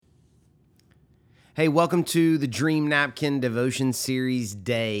Hey, welcome to the Dream Napkin Devotion Series,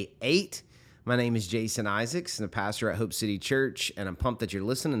 Day 8. My name is Jason Isaacs, and the pastor at Hope City Church, and I'm pumped that you're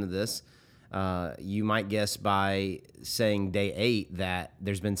listening to this. You might guess by saying Day 8 that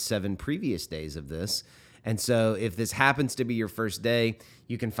there's been 7 previous days of this. And so if this happens to be your first day,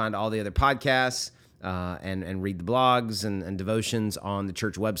 you can find all the other podcasts and read the blogs and devotions on the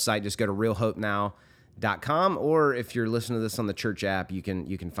church website. Just go to realhopenow.com, or if you're listening to this on the church app, you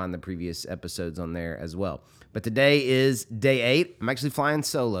can find the previous episodes on there as well. But today is day 8. I'm actually flying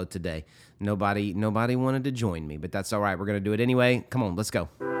solo today. Nobody wanted to join me, but that's all right. We're going to do it anyway. Come on, let's go.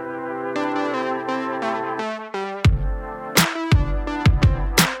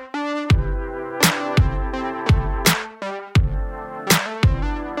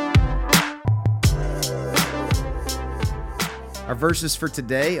 Our verses for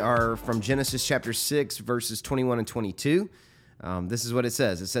today are from Genesis chapter 6, verses 21 and 22. This is what it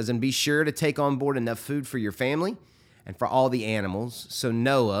says. It says, "And be sure to take on board enough food for your family and for all the animals." So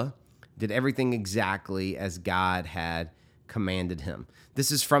Noah did everything exactly as God had commanded him.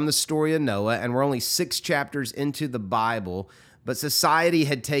 This is from the story of Noah, and we're only 6 chapters into the Bible, but society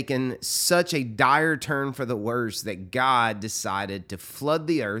had taken such a dire turn for the worse that God decided to flood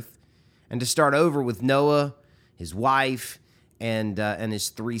the earth and to start over with Noah, his wife, and his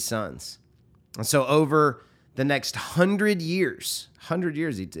 3 sons. And so over the next 100 years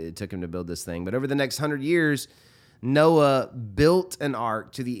it took him to build this thing, but over the next 100 years, Noah built an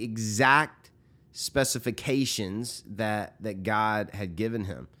ark to the exact specifications that God had given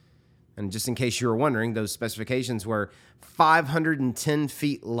him. And just in case you were wondering, those specifications were 510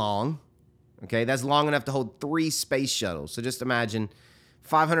 feet long. Okay, that's long enough to hold 3 space shuttles. So just imagine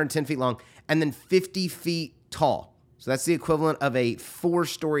 510 feet long and then 50 feet tall. So that's the equivalent of a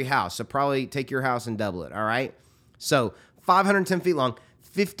 4-story house. So probably take your house and double it, all right? So 510 feet long,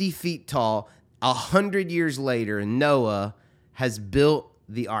 50 feet tall, 100 years later, Noah has built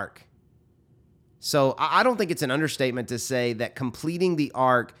the ark. So I don't think it's an understatement to say that completing the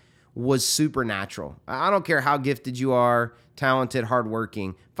ark was supernatural. I don't care how gifted you are, talented,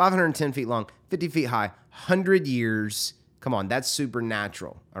 hardworking, 510 feet long, 50 feet high, 100 years. Come on, that's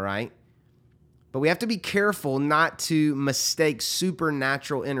supernatural, all right? But we have to be careful not to mistake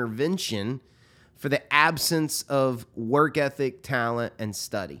supernatural intervention for the absence of work ethic, talent, and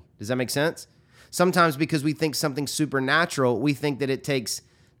study. Does that make sense? Sometimes because we think something's supernatural, we think that it takes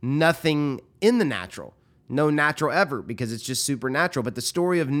nothing in the natural, no natural effort, because it's just supernatural. But the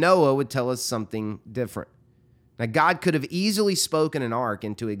story of Noah would tell us something different. Now, God could have easily spoken an ark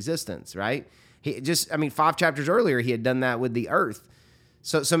into existence, right? 5 chapters earlier, he had done that with the earth.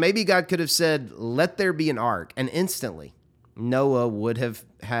 So maybe God could have said, "Let there be an ark," and instantly Noah would have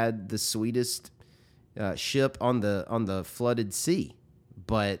had the sweetest ship on the flooded sea.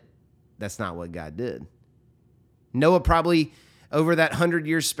 But that's not what God did. Noah probably, over that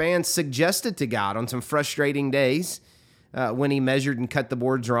 100-year span, suggested to God on some frustrating days when he measured and cut the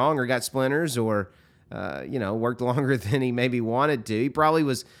boards wrong or got splinters or worked longer than he maybe wanted to. He probably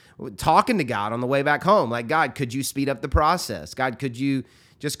was talking to God on the way back home, like, "God, could you speed up the process? God, could you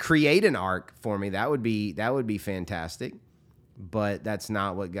just create an ark for me? That would be fantastic." But that's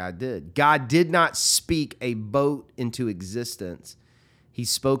not what God did. God did not speak a boat into existence. He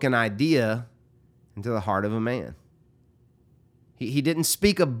spoke an idea into the heart of a man. He didn't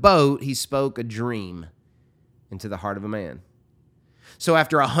speak a boat, he spoke a dream into the heart of a man. So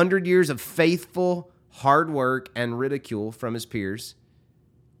after 100 years of faithful hard work and ridicule from his peers,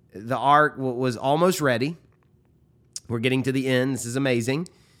 the ark was almost ready. We're getting to the end. This is amazing.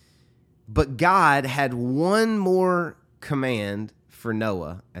 But God had one more command for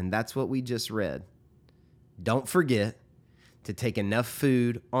Noah, and that's what we just read. Don't forget to take enough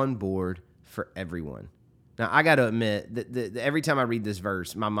food on board for everyone. Now, I got to admit that every time I read this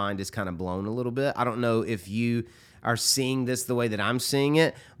verse, my mind is kind of blown a little bit. I don't know if you are seeing this the way that I'm seeing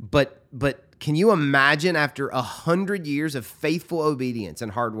it, but can you imagine after 100 years of faithful obedience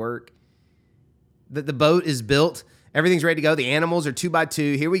and hard work that the boat is built, everything's ready to go, the animals are 2 by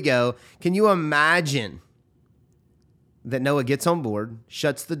 2, here we go. Can you imagine that Noah gets on board,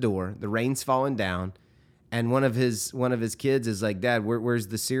 shuts the door, the rain's falling down, and one of his kids is like, "Dad, where's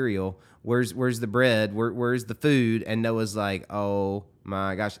the cereal? Where's the bread? Where's the food?" And Noah's like, "Oh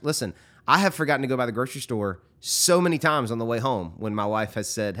my gosh, listen, I have forgotten to go by the grocery store so many times on the way home when my wife has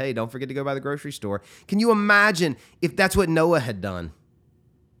said, 'Hey, don't forget to go by the grocery store.'" Can you imagine if that's what Noah had done?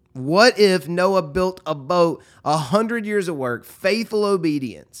 What if Noah built a boat, 100 years of work, faithful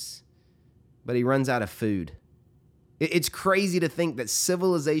obedience, but he runs out of food? It's crazy to think that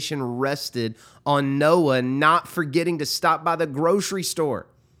civilization rested on Noah not forgetting to stop by the grocery store.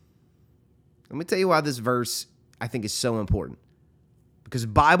 Let me tell you why this verse I think is so important. Because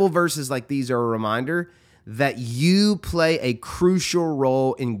Bible verses like these are a reminder that you play a crucial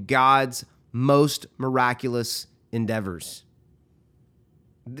role in God's most miraculous endeavors.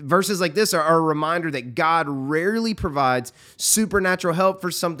 Verses like this are a reminder that God rarely provides supernatural help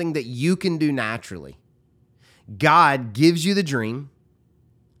for something that you can do naturally. God gives you the dream,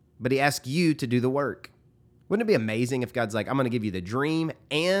 but he asks you to do the work. Wouldn't it be amazing if God's like, I'm going to give you the dream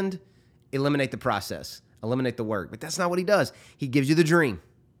and eliminate the process, eliminate the work? But that's not what he does. He gives you the dream,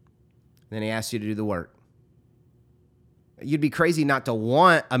 then he asks you to do the work. You'd be crazy not to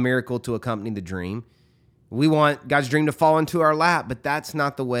want a miracle to accompany the dream. We want God's dream to fall into our lap, but that's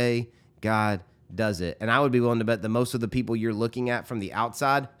not the way God does it. And I would be willing to bet that most of the people you're looking at from the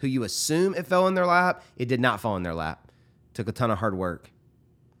outside, who you assume it fell in their lap, it did not fall in their lap. It took a ton of hard work.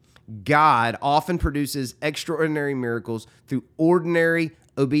 God often produces extraordinary miracles through ordinary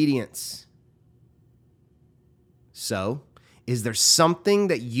obedience. So, is there something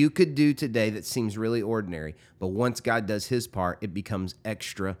that you could do today that seems really ordinary, but once God does his part, it becomes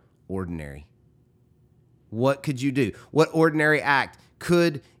extraordinary? What could you do? What ordinary act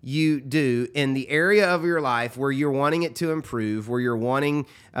could you do in the area of your life where you're wanting it to improve, where you're wanting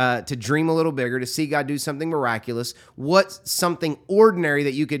to dream a little bigger, to see God do something miraculous? What's something ordinary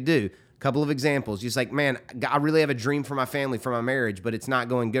that you could do? A couple of examples. Just like, man, I really have a dream for my family, for my marriage, but it's not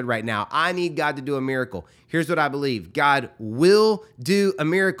going good right now. I need God to do a miracle. Here's what I believe. God will do a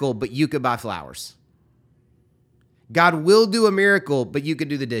miracle, but you could buy flowers. God will do a miracle, but you could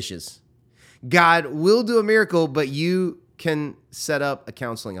do the dishes. God will do a miracle, but you can set up a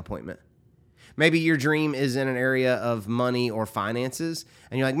counseling appointment. Maybe your dream is in an area of money or finances,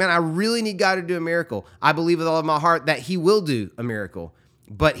 and you're like, man, I really need God to do a miracle. I believe with all of my heart that he will do a miracle,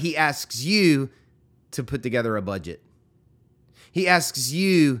 but he asks you to put together a budget. He asks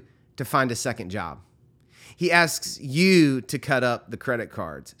you to find a second job. He asks you to cut up the credit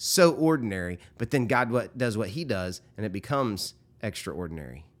cards. So ordinary, but then God does what he does, and it becomes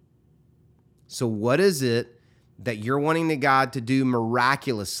extraordinary. So what is it that you're wanting God to do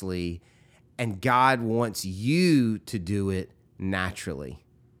miraculously, and God wants you to do it naturally?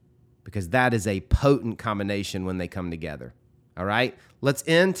 Because that is a potent combination when they come together. All right? Let's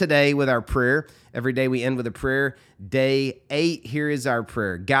end today with our prayer. Every day we end with a prayer. Day 8, here is our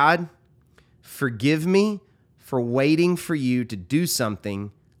prayer. God, forgive me for waiting for you to do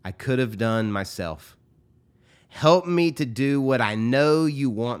something I could have done myself. Help me to do what I know you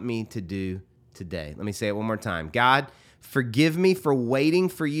want me to do today. Let me say it one more time. God, forgive me for waiting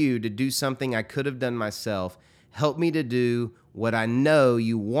for you to do something I could have done myself. Help me to do what I know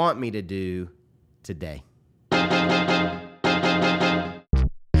you want me to do today.